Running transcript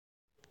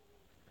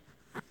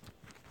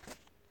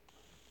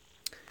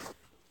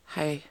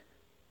Hi,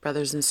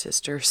 brothers and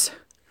sisters.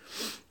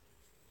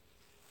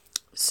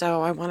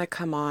 So I want to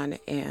come on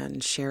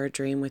and share a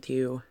dream with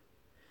you.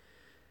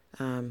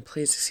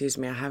 Please excuse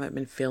me, I haven't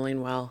been feeling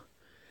well.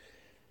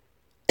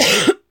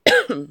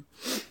 And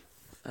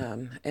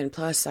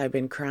plus I've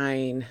been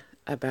crying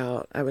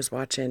I was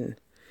watching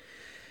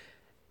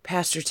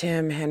Pastor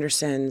Tim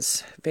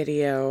Henderson's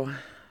video,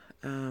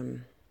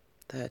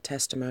 the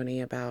testimony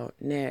about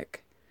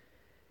Nick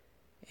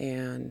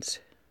and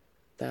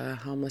the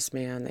homeless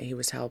man that he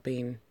was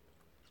helping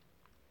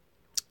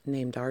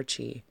named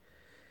Archie,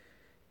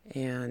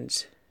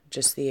 and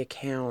just the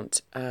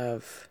account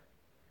of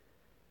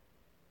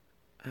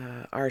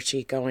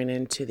Archie going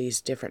into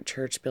these different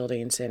church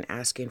buildings and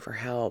asking for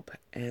help,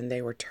 and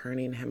they were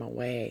turning him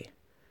away.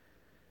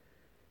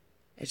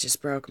 It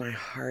just broke my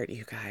heart,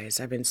 you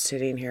guys. I've been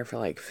sitting here for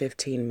like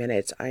 15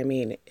 minutes. I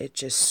mean, it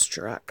just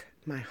struck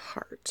my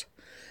heart.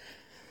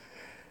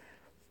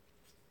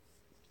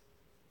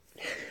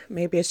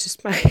 Maybe it's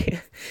just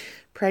my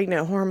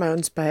pregnant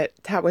hormones, but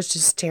that was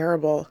just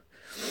terrible.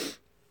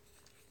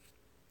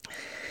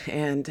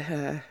 And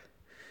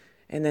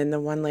then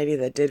the one lady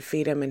that did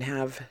feed him and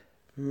have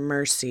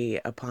mercy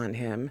upon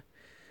him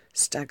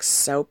stuck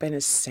soap in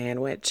his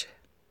sandwich.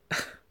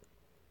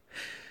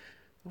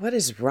 What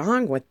is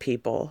wrong with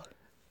people?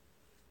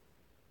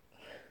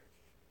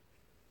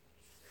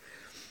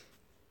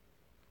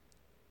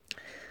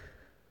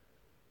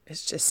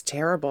 It's just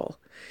terrible.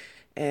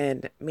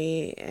 And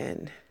me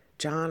and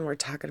John were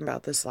talking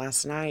about this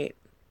last night.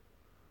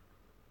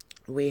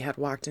 We had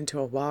walked into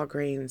a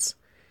Walgreens,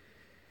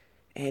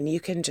 and you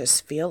can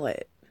just feel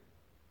it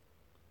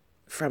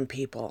from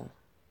people.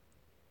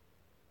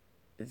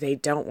 They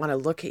don't want to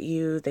look at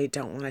you. They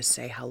don't want to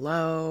say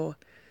hello.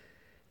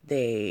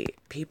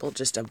 People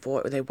just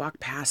avoid, they walk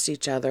past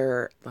each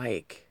other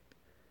like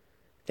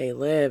they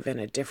live in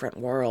a different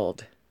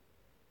world.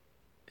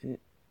 And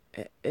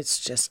it's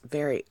just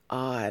very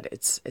odd.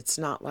 It's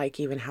not like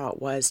even how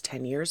it was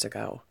 10 years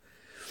ago.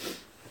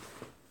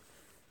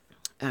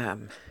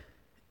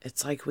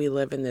 It's like we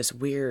live in this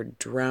weird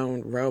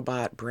drone,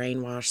 robot,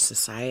 brainwashed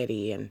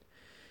society, and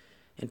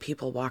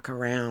people walk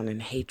around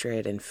in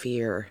hatred and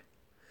fear.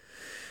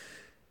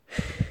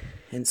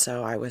 And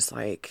so I was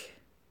like,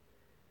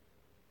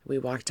 we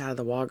walked out of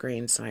the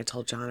Walgreens, and I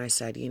told John, I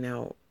said,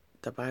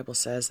 the Bible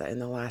says that in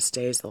the last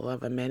days the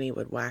love of many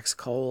would wax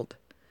cold.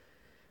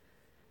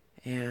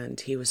 And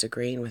he was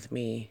agreeing with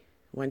me.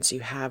 Once you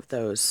have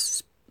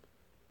those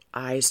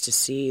eyes to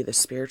see, the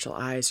spiritual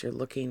eyes, you're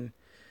looking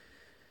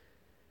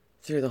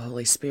through the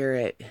Holy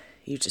Spirit,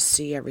 you just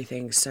see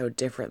everything so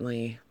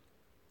differently.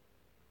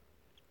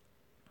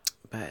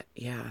 But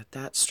yeah,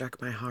 that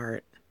struck my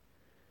heart.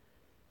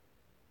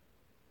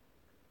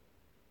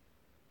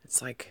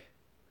 It's like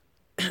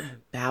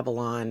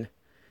Babylon.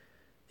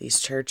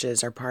 These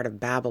churches are part of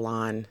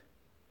Babylon,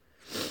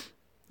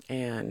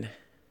 and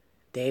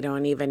they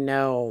don't even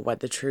know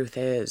what the truth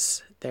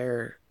is.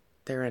 They're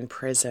in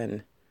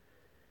prison.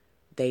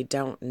 They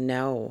don't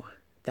know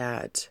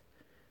that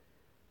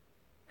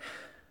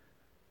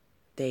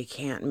they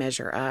can't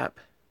measure up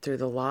through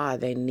the law.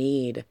 They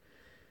need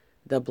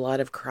the blood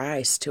of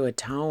Christ to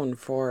atone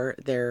for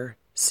their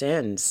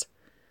sins.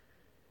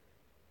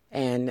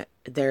 And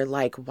they're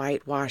like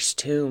whitewashed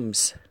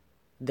tombs.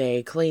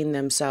 They clean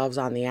themselves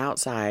on the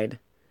outside.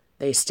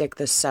 They stick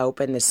the soap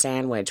in the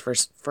sandwich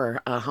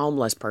for a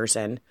homeless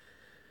person.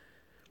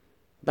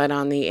 But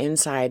on the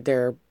inside,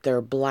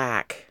 they're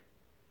black.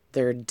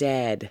 They're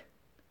dead.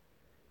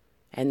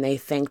 And they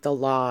think the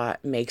law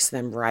makes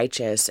them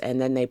righteous.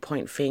 And then they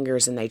point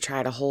fingers and they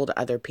try to hold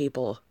other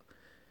people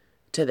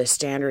to the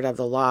standard of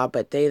the law.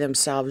 But they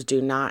themselves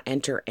do not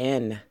enter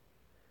in.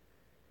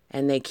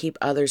 And they keep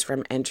others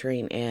from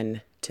entering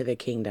in to the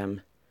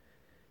kingdom.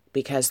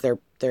 Because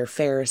they're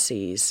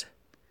Pharisees.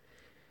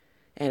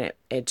 And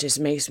it just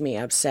makes me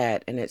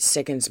upset, and it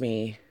sickens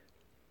me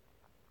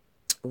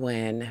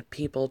when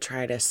people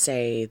try to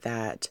say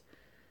that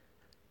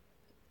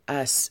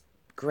us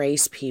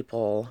grace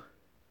people,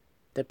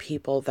 the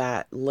people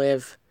that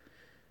live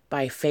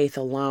by faith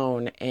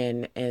alone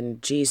in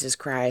Jesus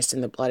Christ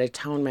and the blood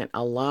atonement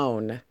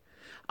alone,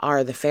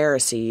 are the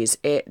Pharisees.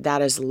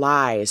 That is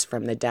lies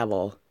from the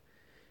devil.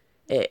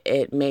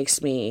 It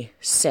makes me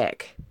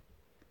sick.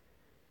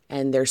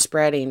 And they're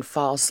spreading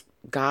false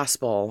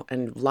gospel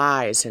and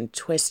lies and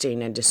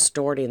twisting and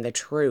distorting the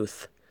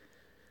truth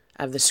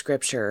of the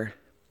scripture.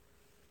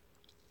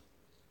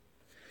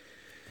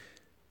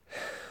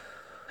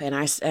 And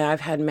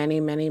I've had many,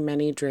 many,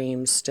 many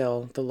dreams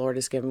still. The Lord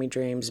has given me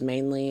dreams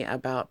mainly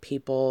about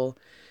people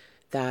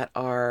that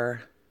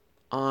are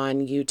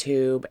on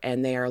YouTube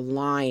and they are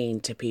lying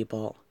to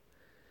people.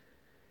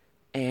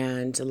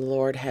 And the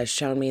Lord has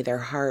shown me their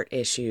heart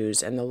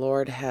issues. And the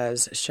Lord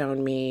has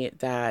shown me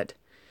that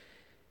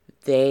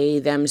they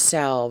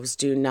themselves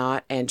do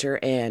not enter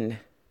in,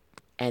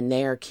 and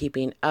they are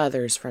keeping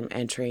others from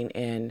entering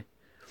in.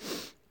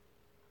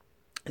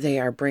 They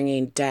are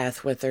bringing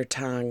death with their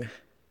tongue,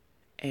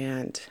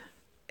 and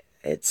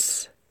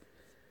it's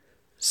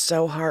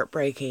so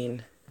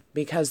heartbreaking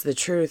because the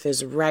truth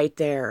is right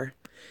there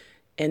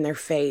in their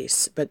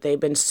face, but they've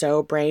been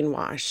so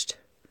brainwashed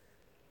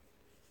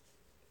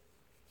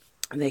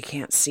and they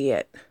can't see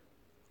it.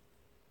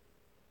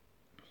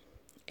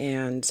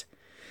 And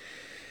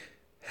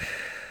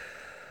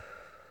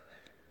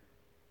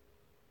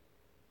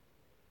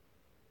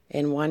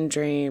in one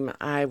dream,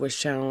 I was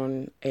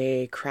shown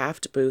a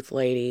craft booth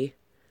lady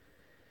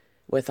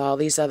with all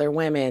these other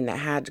women that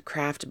had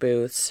craft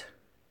booths.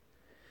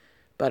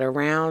 But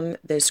around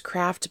this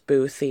craft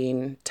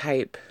boothing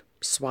type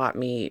swap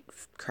meet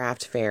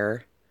craft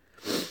fair,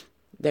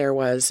 there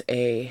was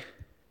a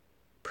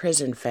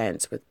prison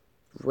fence with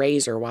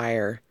razor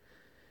wire.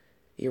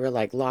 You were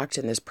like locked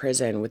in this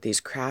prison with these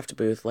craft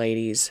booth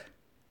ladies.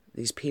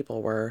 These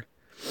people were.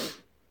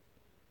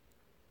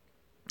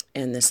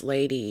 And this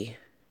lady,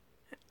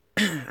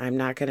 I'm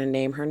not going to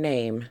name her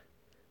name,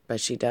 but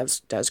she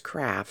does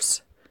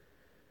crafts,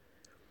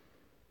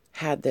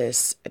 had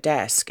this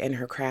desk in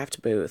her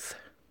craft booth.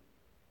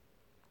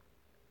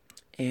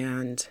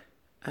 And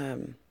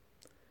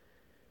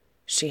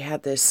she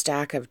had this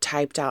stack of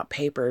typed out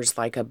papers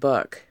like a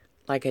book,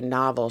 like a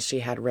novel she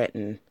had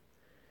written.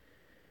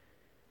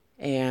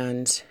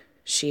 And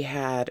she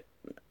had,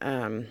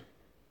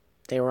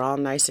 they were all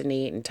nice and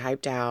neat and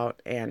typed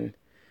out, and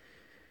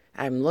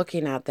I'm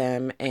looking at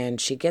them,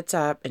 and she gets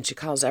up and she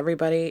calls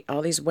everybody,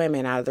 all these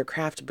women out of their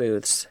craft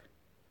booths,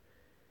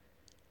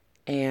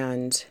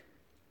 and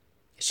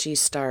she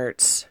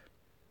starts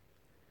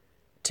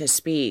to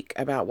speak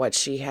about what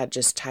she had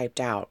just typed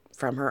out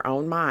from her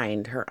own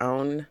mind, her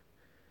own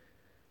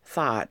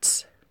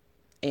thoughts,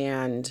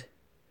 and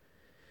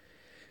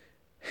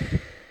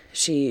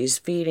she's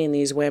feeding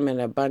these women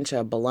a bunch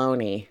of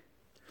baloney.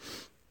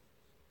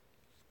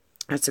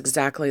 That's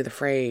exactly the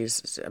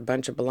phrase, a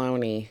bunch of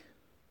baloney.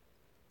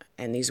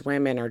 And these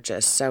women are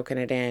just soaking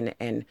it in.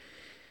 And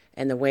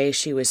the way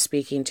she was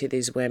speaking to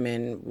these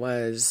women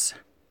was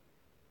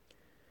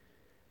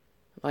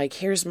like,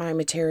 here's my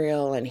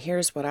material, and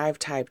here's what I've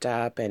typed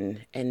up,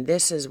 and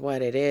this is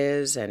what it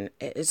is. And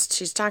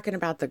she's talking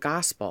about the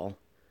gospel.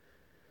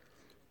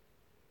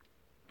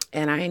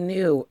 And I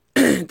knew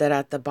that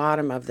at the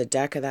bottom of the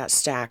deck of that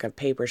stack of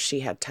papers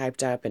she had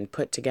typed up and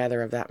put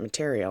together of that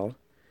material,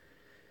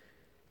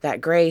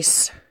 that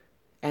grace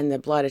and the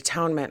blood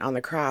atonement on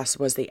the cross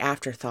was the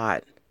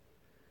afterthought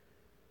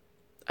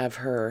of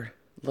her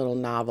little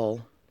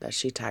novel that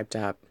she typed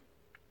up.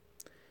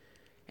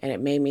 And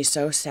it made me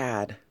so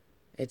sad.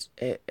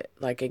 It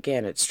like,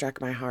 again, it struck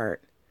my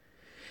heart.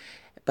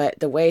 But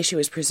the way she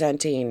was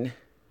presenting,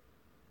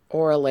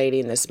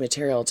 orating this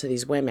material to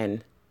these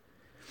women,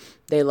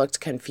 they looked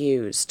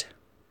confused.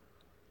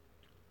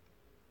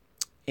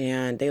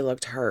 And they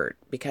looked hurt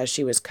because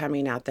she was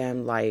coming at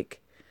them like,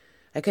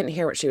 I couldn't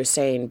hear what she was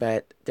saying,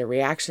 but the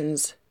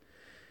reactions,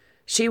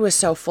 she was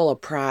so full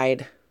of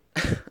pride.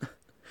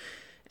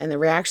 And the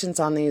reactions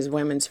on these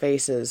women's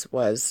faces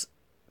was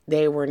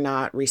they were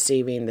not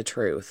receiving the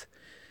truth.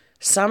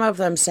 Some of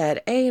them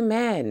said,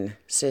 "Amen,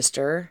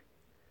 sister."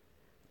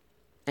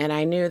 And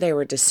I knew they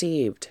were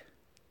deceived.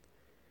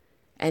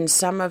 And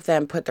some of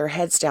them put their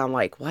heads down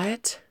like,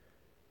 "What?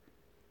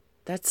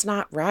 That's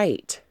not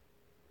right."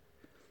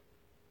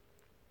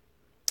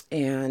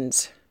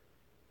 And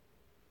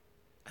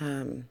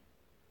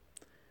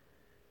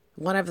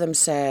one of them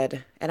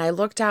said, and I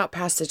looked out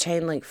past the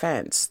chain link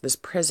fence, this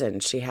prison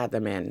she had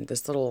them in,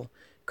 this little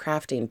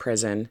crafting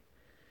prison,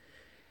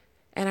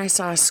 and I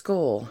saw a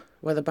school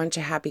with a bunch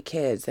of happy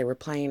kids. They were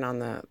playing on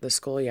the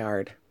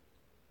schoolyard.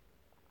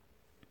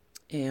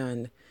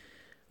 And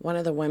one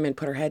of the women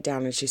put her head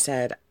down and she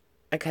said,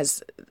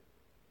 because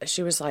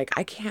she was like,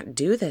 I can't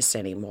do this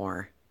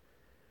anymore.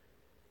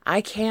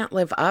 I can't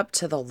live up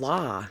to the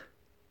law.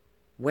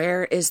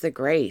 Where is the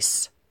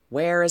grace?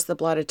 Where is the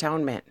blood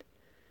atonement?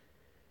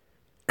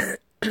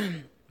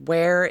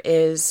 Where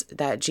is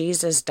that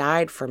Jesus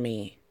died for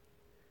me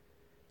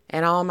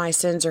and all my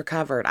sins are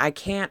covered? I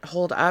can't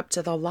hold up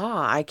to the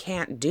law. I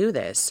can't do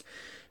this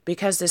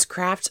because this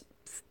craft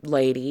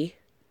lady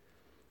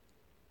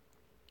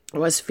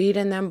was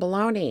feeding them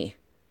baloney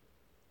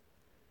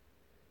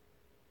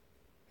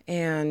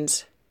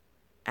and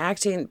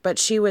acting, but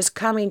she was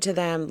coming to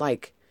them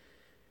like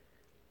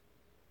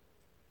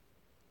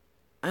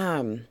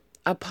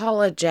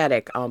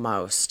apologetic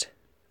almost,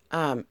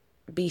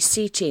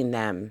 beseeching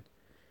them,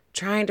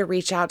 trying to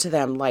reach out to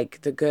them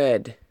like the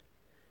good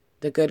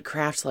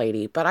craft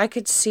lady. But I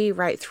could see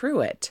right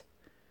through it.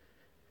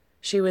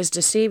 She was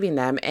deceiving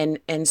them,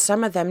 and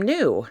some of them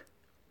knew.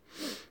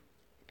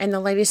 And the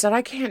lady said,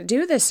 I can't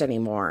do this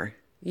anymore.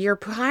 You're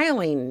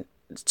piling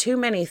too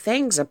many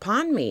things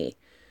upon me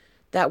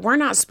that we're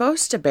not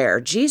supposed to bear.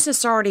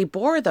 Jesus already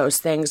bore those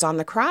things on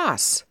the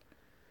cross.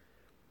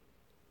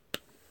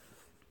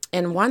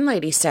 And one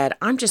lady said,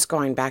 I'm just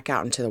going back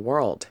out into the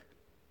world.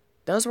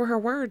 Those were her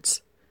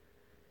words.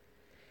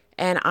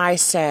 And I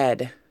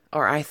said,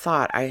 or I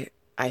thought, I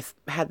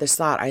had this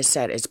thought, I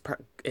said,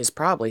 it's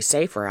probably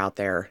safer out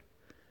there.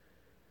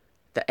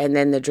 And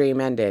then the dream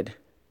ended.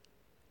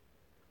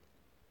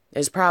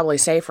 It's probably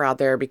safer out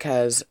there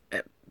because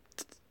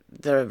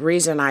the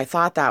reason I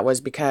thought that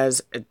was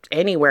because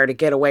anywhere to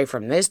get away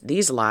from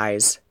these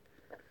lies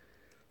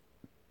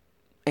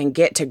and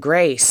get to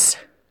grace,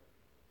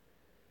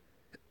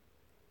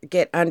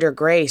 get under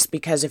grace,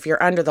 because if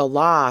you're under the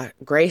law,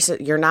 grace,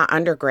 you're not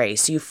under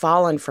grace. You've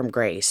fallen from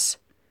grace.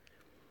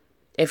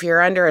 If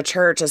you're under a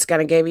church that's going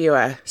to give you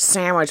a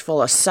sandwich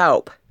full of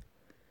soap,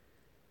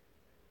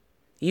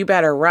 you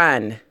better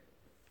run.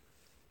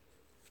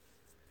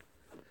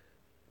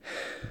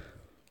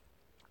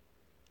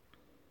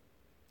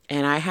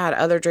 And I had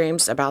other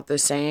dreams about the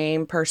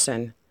same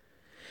person,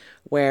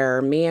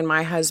 where me and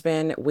my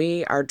husband,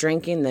 we are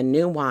drinking the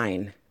new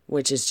wine,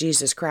 which is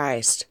Jesus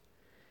Christ.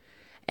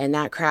 And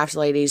that craft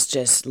lady's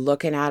just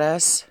looking at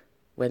us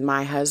with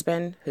my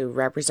husband, who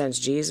represents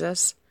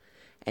Jesus,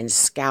 and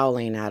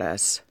scowling at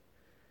us,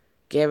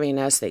 giving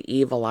us the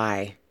evil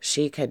eye.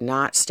 She could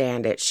not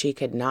stand it. She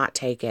could not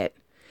take it.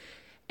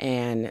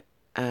 And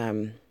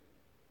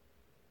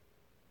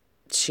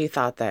she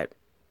thought that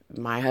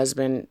my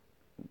husband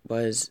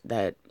was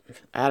that,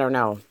 I don't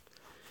know,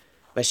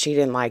 but she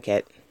didn't like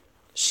it.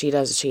 She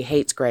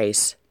hates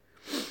grace.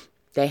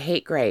 They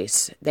hate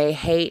grace. They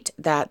hate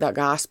that the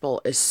gospel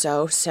is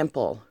so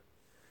simple.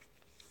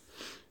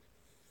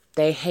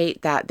 They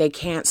hate that they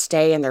can't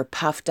stay in their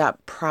puffed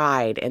up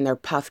pride and their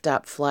puffed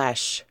up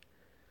flesh.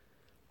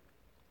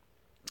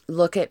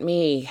 Look at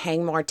me,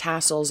 hang more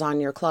tassels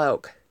on your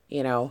cloak,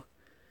 you know.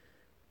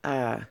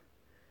 I've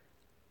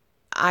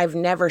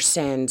never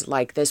sinned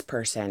like this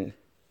person.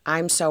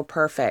 I'm so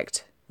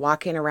perfect,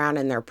 walking around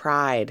in their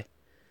pride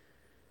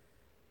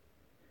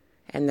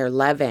and their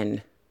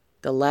leaven,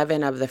 the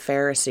leaven of the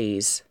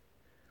Pharisees.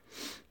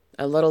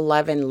 A little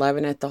leaven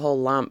leaveneth the whole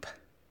lump,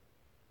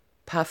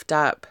 puffed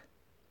up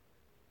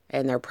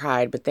in their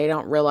pride, but they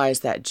don't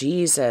realize that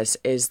Jesus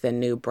is the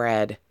new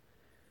bread.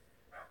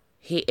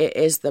 It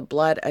is the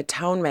blood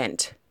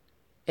atonement.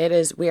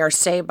 We are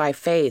saved by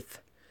faith,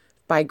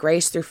 by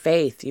grace through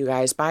faith, you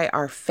guys, by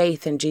our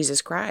faith in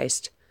Jesus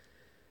Christ.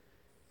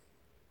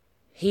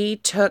 He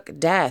took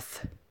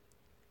death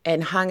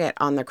and hung it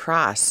on the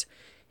cross.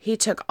 He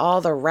took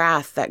all the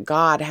wrath that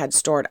God had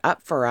stored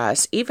up for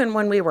us, even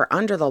when we were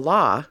under the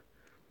law,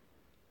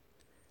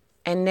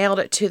 and nailed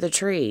it to the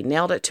tree,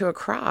 nailed it to a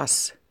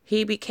cross.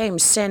 He became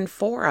sin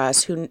for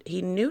us,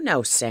 he knew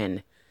no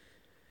sin,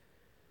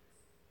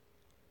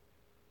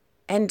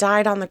 and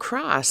died on the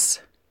cross,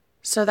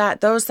 so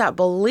that those that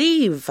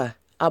believe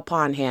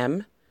upon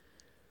him,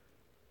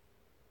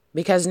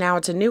 because now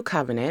it's a new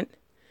covenant,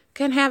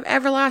 can have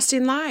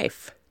everlasting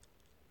life.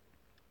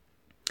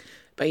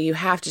 But you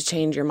have to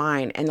change your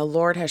mind. And the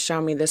Lord has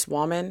shown me this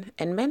woman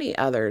and many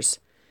others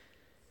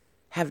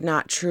have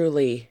not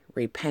truly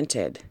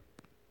repented.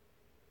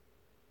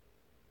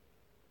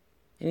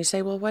 And you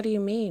say, well, what do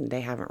you mean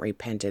they haven't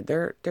repented?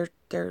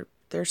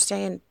 They're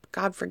saying,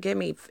 God, forgive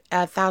me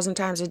 1,000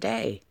 times a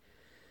day.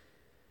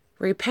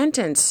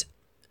 Unrepentance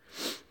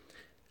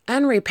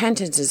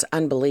is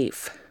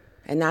unbelief.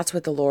 And that's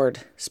what the Lord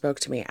spoke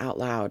to me out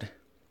loud.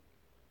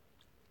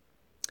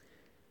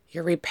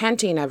 You're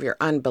repenting of your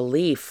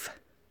unbelief.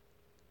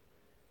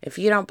 If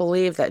you don't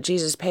believe that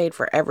Jesus paid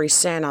for every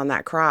sin on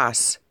that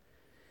cross,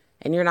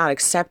 and you're not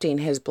accepting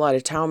his blood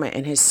atonement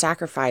and his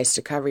sacrifice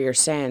to cover your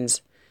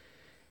sins,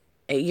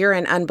 you're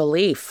in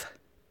unbelief.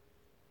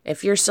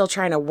 If you're still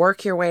trying to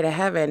work your way to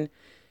heaven,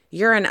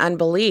 you're in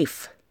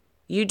unbelief.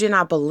 You do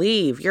not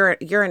believe.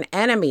 You're an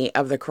enemy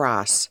of the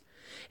cross.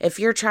 If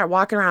you're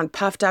walking around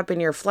puffed up in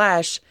your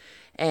flesh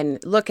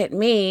and look at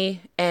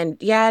me, and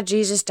yeah,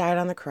 Jesus died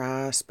on the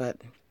cross, but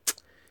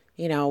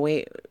you know,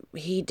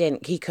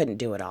 he couldn't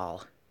do it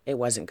all. It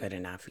wasn't good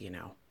enough, you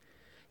know.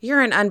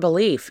 You're in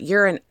unbelief.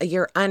 You're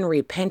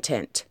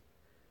unrepentant.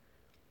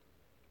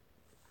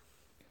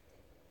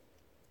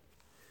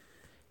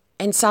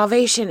 And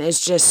salvation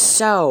is just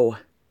so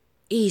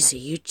easy.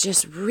 You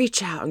just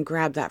reach out and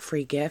grab that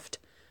free gift.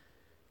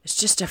 It's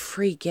just a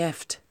free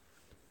gift.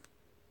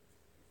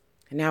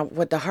 And now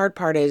what the hard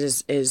part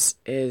is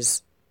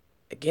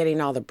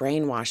getting all the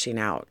brainwashing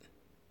out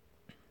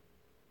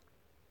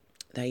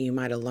that you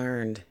might have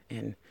learned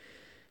and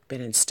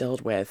been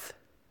instilled with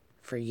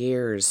for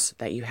years,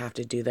 that you have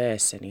to do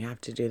this and you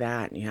have to do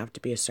that and you have to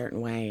be a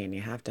certain way and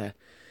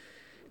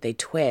they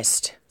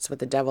twist. That's what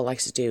the devil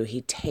likes to do.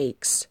 He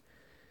takes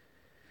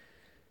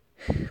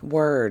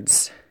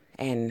words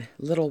and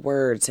little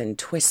words and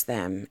twists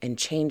them and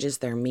changes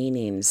their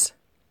meanings.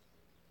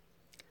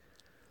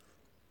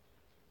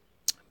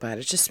 But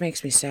it just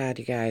makes me sad,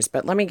 you guys.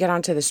 But let me get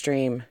onto the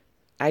stream.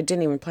 I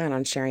didn't even plan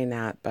on sharing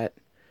that, but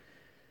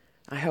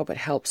I hope it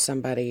helps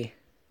somebody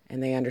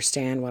and they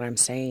understand what I'm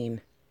saying.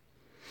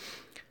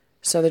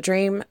 So the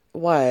dream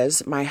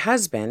was my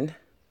husband.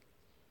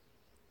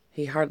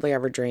 He hardly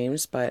ever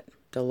dreams, but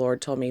the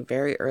Lord told me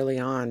very early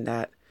on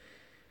that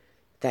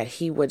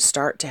he would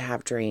start to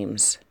have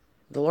dreams.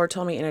 The Lord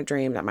told me in a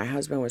dream that my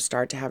husband would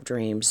start to have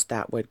dreams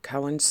that would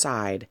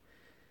coincide,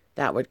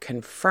 that would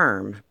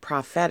confirm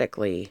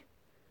prophetically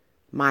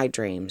my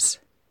dreams.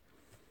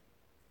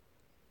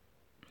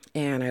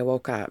 And I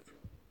woke up.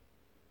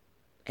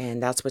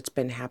 And that's what's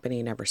been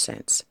happening ever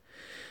since.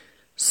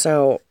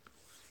 So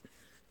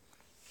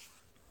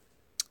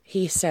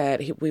he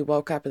said, we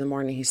woke up in the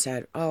morning, he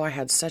said, oh, I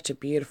had such a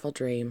beautiful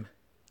dream,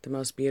 the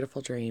most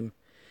beautiful dream.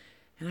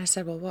 And I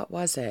said, well, what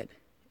was it?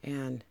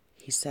 And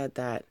he said,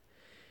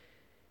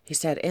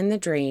 in the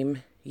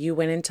dream, you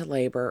went into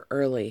labor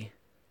early.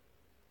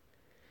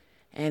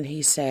 And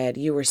he said,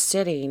 you were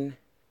sitting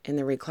in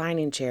the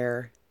reclining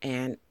chair,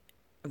 and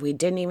we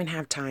didn't even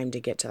have time to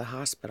get to the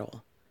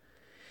hospital.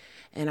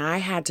 And I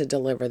had to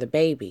deliver the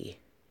baby.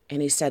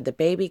 And he said the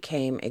baby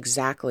came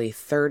exactly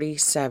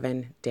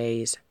 37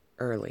 days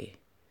early.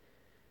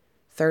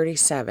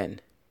 37.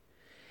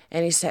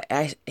 And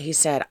he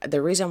said,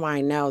 the reason why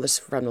I know this is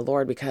from the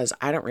Lord, because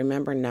I don't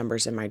remember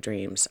numbers in my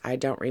dreams. I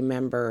don't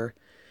remember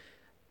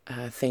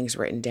things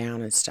written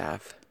down and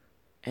stuff,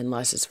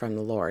 unless it's from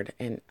the Lord.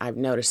 And I've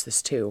noticed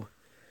this too.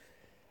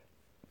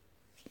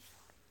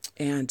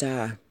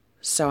 And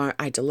so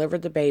I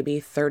delivered the baby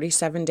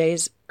 37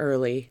 days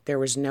early. There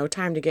was no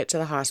time to get to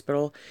the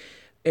hospital.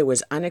 It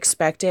was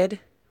unexpected.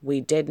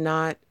 We did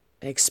not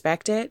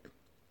expect it.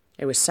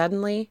 It was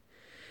suddenly.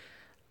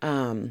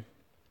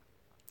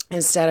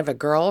 Instead of a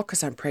girl,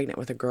 because I'm pregnant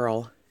with a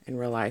girl in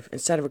real life,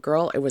 instead of a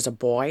girl, it was a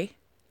boy.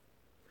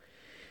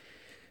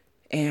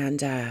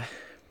 And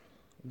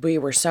we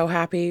were so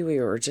happy. We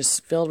were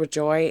just filled with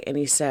joy. And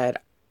he said,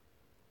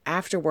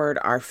 afterward,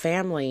 our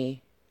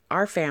family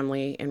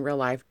in real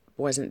life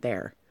wasn't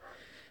there.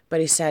 But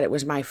he said it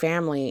was my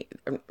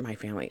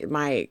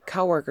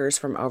coworkers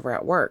from over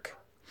at work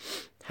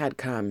had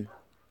come.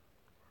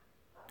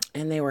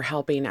 And they were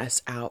helping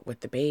us out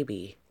with the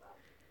baby,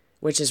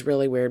 which is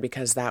really weird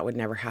because that would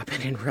never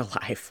happen in real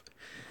life.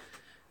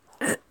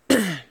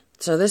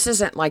 So this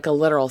isn't like a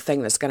literal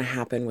thing that's going to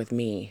happen with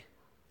me,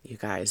 you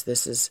guys.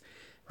 This is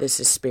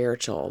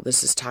spiritual.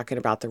 This is talking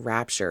about the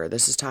rapture.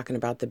 This is talking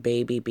about the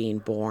baby being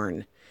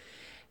born.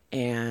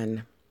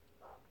 And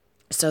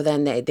so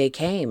then they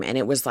came, and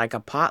it was like a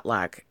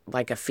potluck,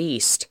 like a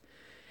feast.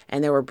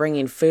 And they were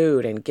bringing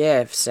food and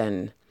gifts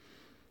and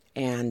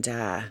having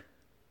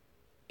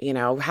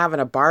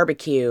a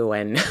barbecue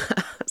and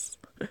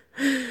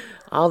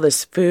all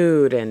this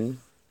food, and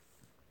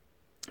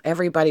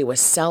everybody was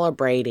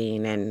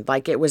celebrating, and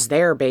like it was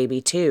their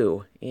baby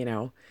too,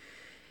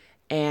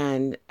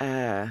 And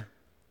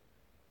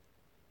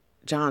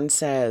John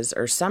says,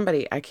 or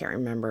somebody, I can't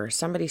remember,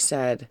 somebody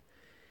said,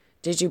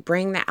 did you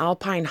bring the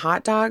Alpine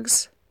hot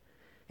dogs?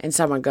 And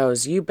someone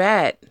goes, you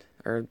bet.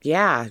 Or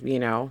yeah,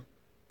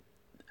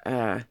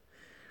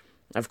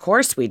 of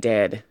course we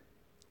did.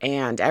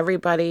 And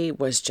everybody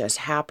was just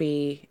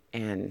happy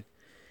and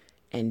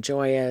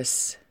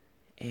joyous.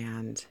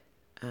 And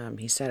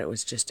he said it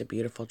was just a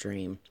beautiful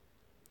dream.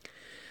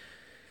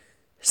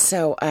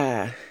 So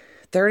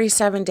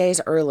 37 days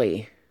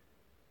early.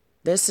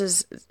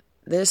 This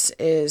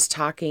is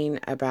talking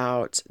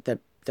about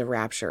the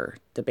rapture,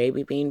 the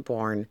baby being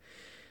born.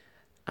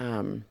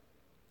 The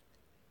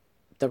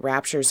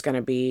rapture is going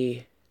to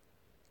be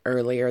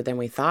earlier than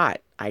we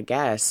thought, I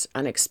guess,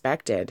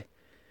 unexpected.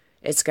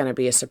 It's going to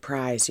be a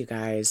surprise, you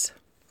guys.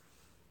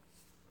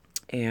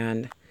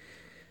 And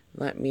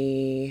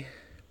I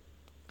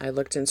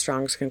looked in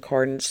Strong's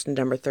Concordance,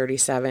 number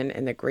 37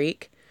 in the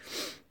Greek.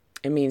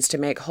 It means to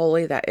make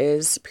holy, that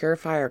is,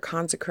 purify or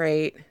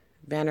consecrate,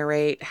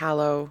 venerate,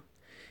 hallow,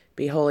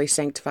 be holy,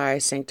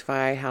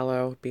 sanctify,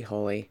 hallow, be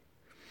holy.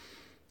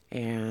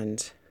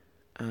 And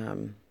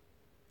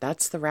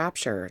that's the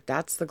rapture.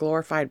 That's the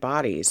glorified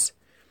bodies.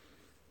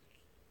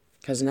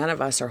 Because none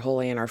of us are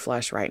holy in our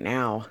flesh right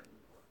now.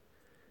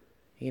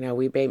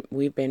 We've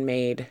been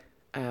made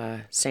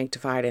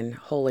sanctified and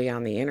holy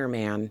on the inner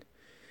man,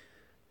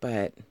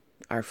 but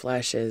our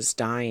flesh is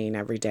dying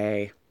every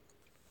day.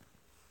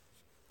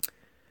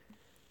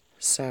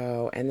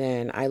 So, and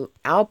then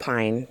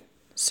Alpine.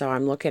 So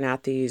I'm looking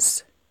at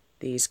these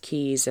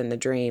keys in the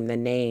dream, the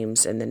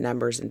names and the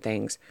numbers and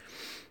things.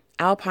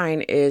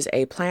 Alpine is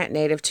a plant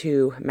native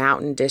to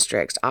mountain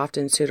districts,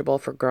 often suitable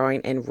for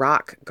growing in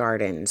rock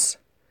gardens.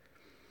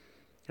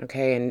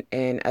 Okay, and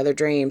in other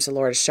dreams, the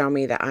Lord has shown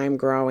me that I'm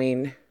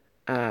growing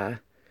a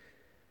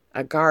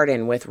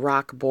garden with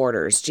rock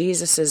borders.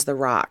 Jesus is the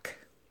rock.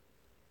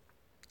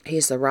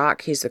 He's the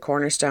rock. He's the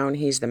cornerstone.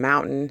 He's the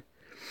mountain.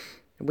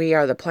 We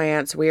are the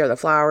plants. We are the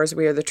flowers.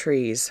 We are the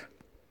trees.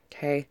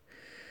 Okay.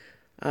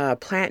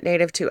 Plant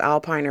native to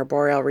alpine or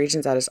boreal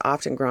regions that is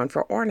often grown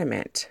for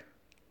ornament.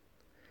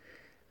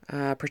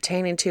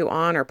 Pertaining to,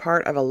 on, or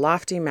part of a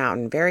lofty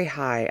mountain, very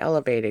high,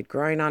 elevated,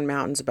 growing on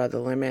mountains above the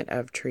limit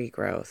of tree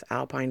growth.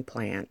 Alpine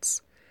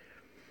plants.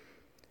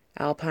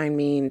 Alpine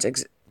means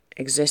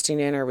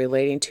existing in or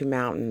relating to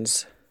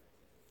mountains,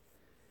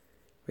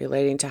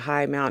 relating to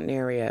high mountain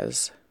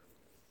areas,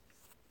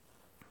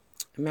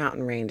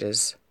 mountain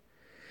ranges.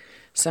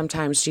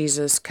 Sometimes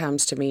Jesus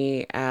comes to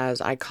me as,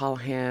 I call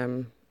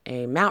him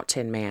a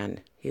mountain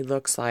man. He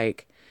looks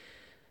like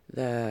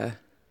he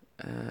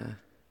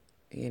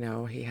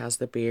has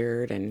the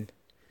beard, and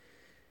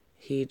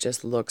he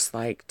just looks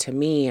like, to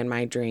me in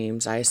my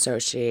dreams, I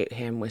associate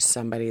him with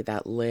somebody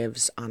that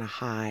lives on a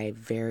high,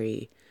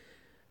 very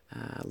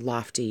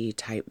lofty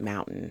type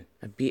mountain,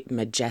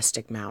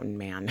 majestic mountain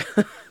man.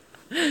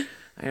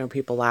 I know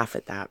people laugh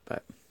at that,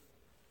 but.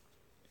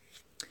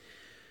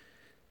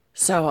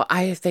 So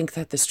I think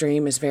that the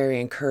stream is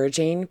very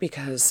encouraging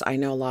because I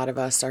know a lot of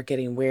us are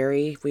getting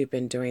weary. We've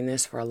been doing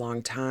this for a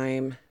long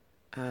time.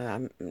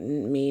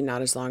 Me,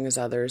 not as long as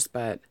others,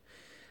 but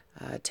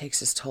it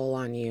takes its toll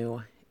on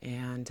you.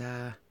 And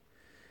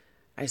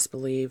I just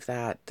believe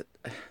that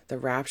the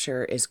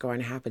rapture is going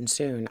to happen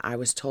soon. I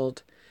was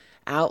told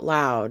out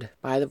loud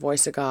by the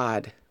voice of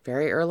God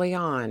very early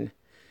on.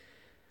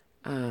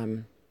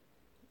 It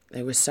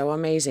was so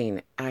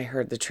amazing. I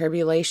heard the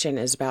tribulation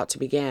is about to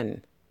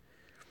begin.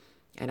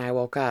 And I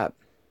woke up,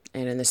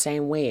 and in the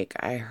same week,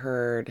 I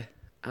heard,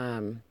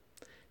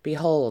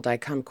 behold, I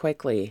come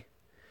quickly.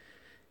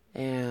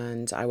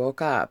 And I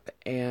woke up,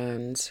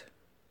 and,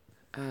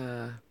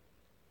 I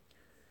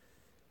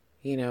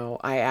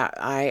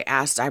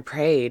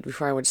prayed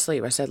before I went to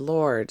sleep. I said,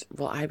 Lord,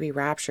 will I be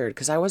raptured?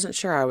 Because I wasn't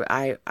sure.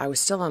 I was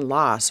still in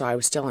law, so I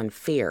was still in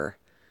fear.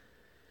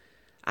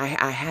 I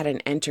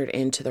hadn't entered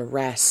into the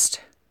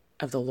rest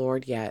of the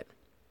Lord yet,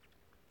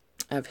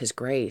 of His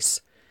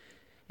grace.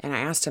 And I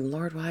asked Him,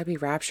 Lord, will I be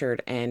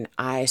raptured? And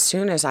as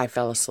soon as I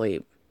fell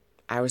asleep,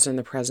 I was in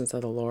the presence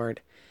of the Lord.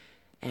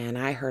 And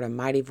I heard a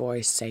mighty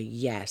voice say,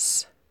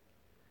 yes.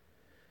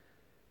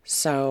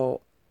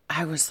 So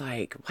I was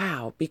like,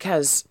 wow,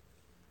 because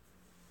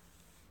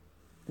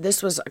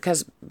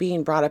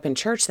being brought up in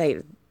churches,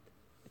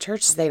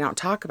 they don't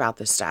talk about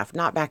this stuff.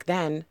 Not back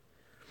then.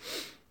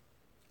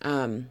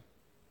 I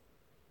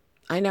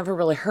never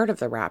really heard of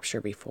the rapture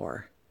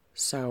before.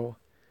 So,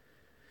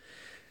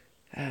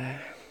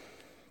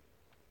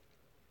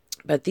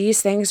 but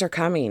these things are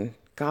coming.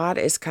 God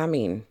is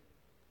coming.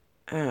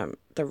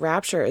 The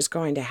rapture is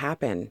going to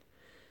happen.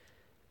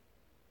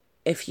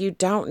 If you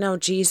don't know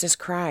Jesus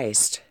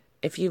Christ,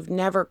 if you've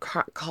never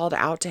called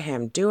out to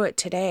Him, do it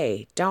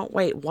today. Don't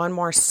wait one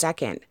more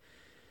second.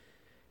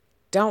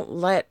 Don't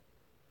let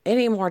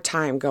any more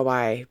time go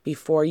by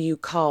before you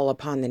call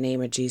upon the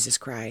name of Jesus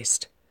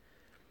Christ.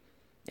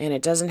 And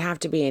it doesn't have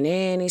to be in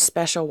any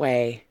special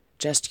way,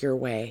 just your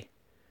way.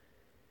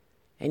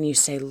 And you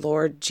say,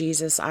 Lord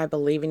Jesus, I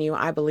believe in you.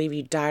 I believe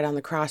you died on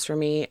the cross for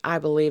me. I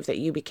believe that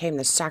you became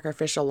the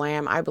sacrificial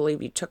lamb. I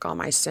believe you took all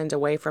my sins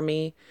away from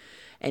me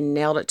and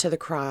nailed it to the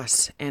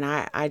cross. And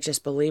I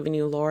just believe in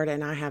you, Lord,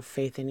 and I have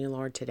faith in you,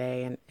 Lord,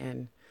 today.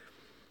 And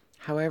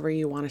however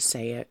you want to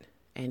say it,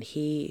 and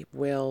He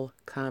will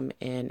come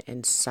in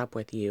and sup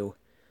with you.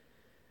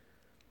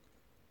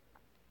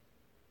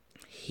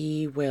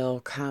 He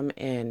will come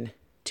in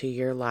to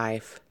your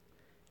life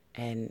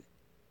and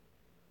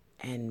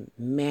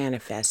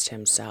manifest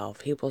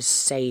Himself. He will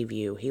save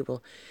you. He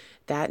will,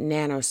 that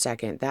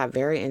nanosecond, that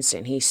very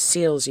instant, He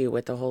seals you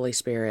with the Holy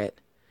Spirit.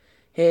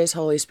 His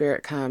Holy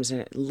Spirit comes and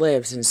it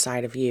lives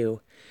inside of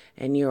you,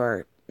 and you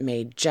are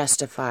made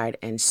justified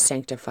and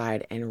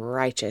sanctified and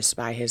righteous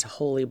by His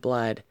holy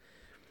blood,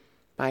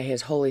 by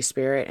His Holy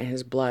Spirit and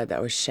His blood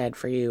that was shed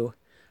for you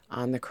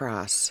on the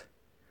cross.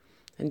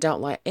 And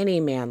don't let any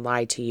man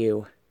lie to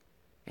you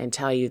and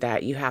tell you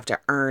that you have to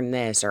earn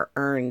this or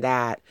earn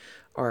that,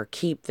 or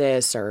keep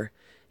this, or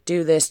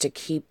do this to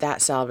keep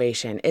that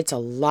salvation. It's a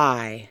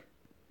lie.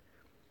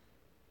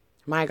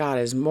 My God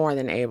is more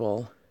than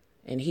able,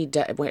 and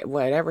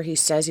whatever He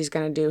says He's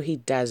going to do, He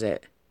does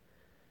it.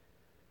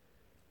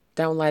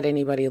 Don't let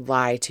anybody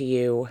lie to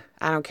you.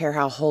 I don't care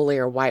how holy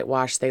or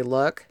whitewashed they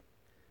look.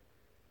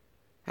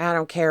 I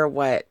don't care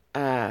what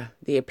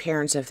the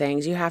appearance of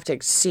things. You have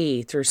to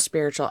see through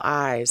spiritual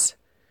eyes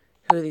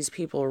who these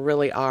people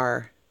really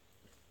are.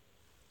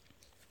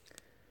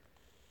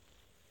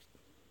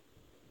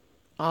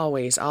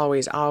 Always,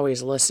 always,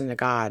 always listen to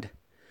God.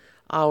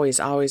 Always,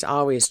 always,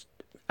 always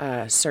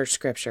search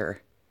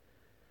Scripture.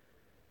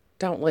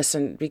 Don't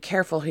listen. Be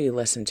careful who you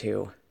listen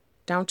to.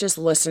 Don't just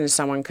listen to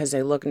someone because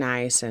they look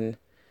nice and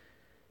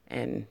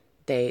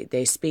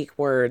they speak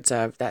words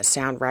that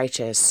sound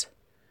righteous,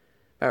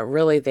 but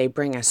really they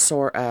bring a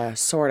sword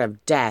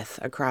of death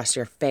across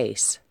your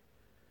face.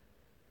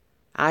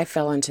 I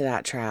fell into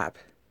that trap.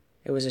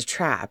 It was a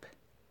trap.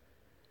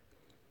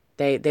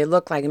 They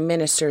look like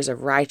ministers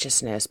of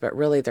righteousness, but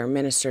really they're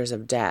ministers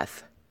of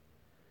death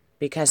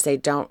because they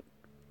don't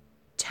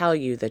tell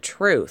you the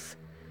truth.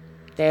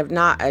 They have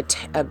not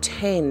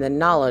obtained the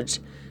knowledge,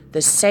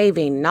 the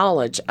saving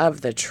knowledge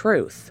of the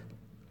truth.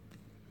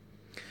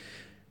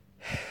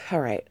 All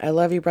right. I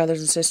love you,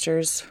 brothers and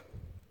sisters.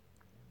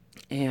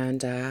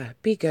 And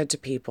be good to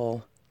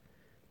people.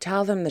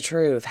 Tell them the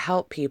truth.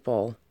 Help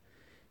people.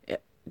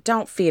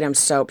 Don't feed them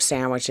soap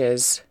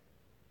sandwiches.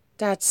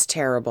 That's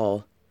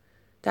terrible.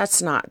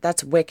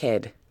 That's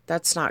wicked.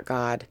 That's not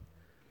God.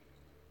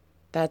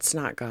 That's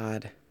not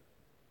God.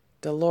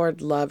 The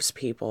Lord loves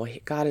people.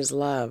 God is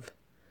love.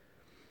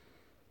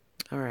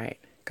 All right.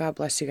 God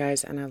bless you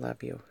guys, and I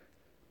love you.